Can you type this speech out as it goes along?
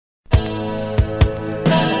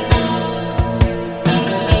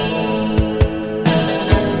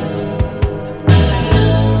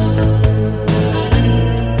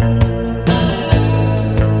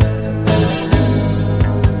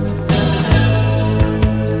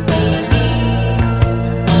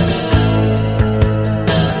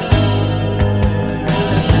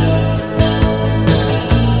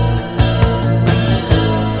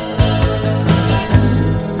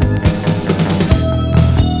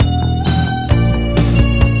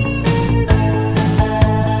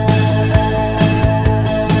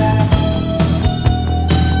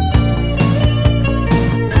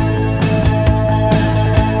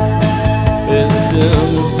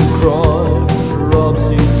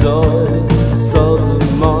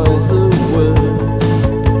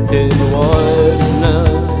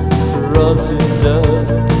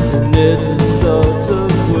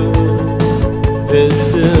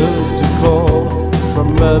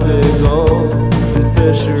heavy gold and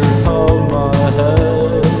Fisher hold my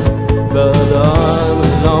head. But I'm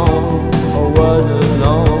alone, or was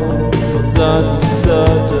alone, was I just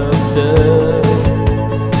such a dead?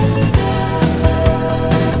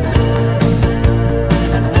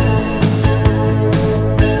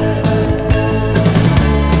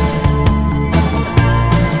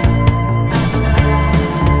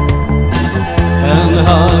 And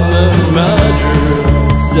I'm a murderer,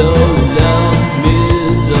 so let me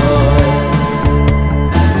die.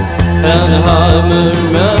 And I'm a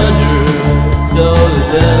murderer, so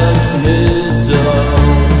let me die.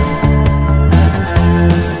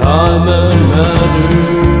 I'm a murderer.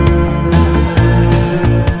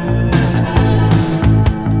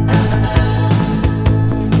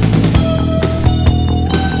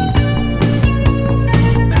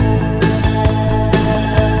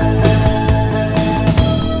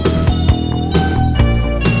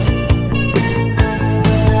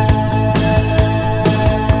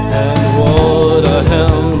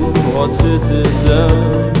 What citizen,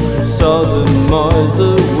 1,000 miles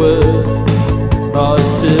away, I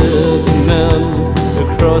see the man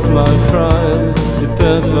across my crime, he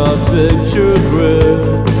paints my picture gray.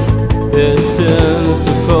 It seems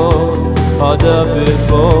to fall, other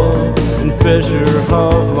people, and Fisher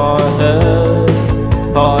of my head.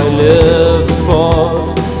 I live apart,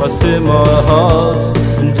 I see my heart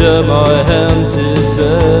under my empty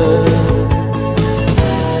bed.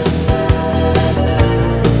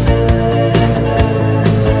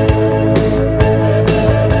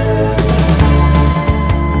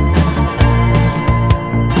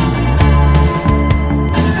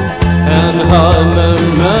 I'm a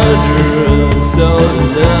murderer, so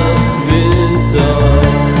let me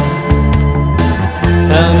die.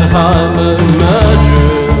 And I'm a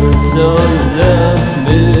murderer, so let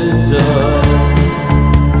me die.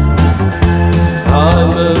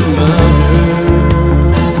 I'm a murderer.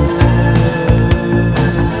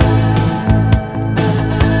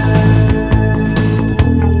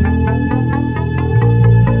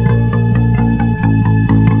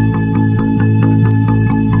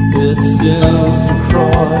 It seems to cry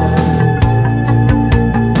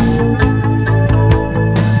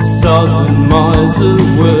 1,000 miles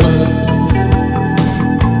away.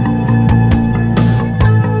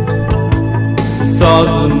 A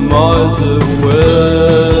 1,000 miles away.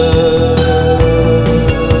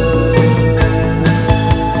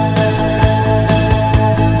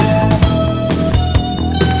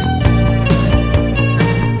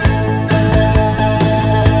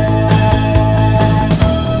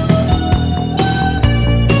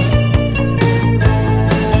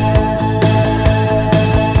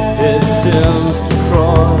 Seems to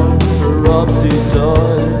cry, perhaps he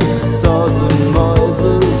dies 1,000 miles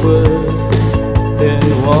away. In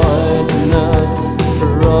whiteness,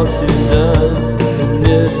 perhaps he does, and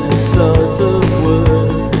it is sort of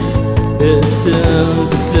wood. It seems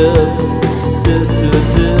to slip, sister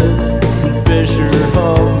did, and Fisher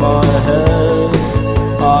of my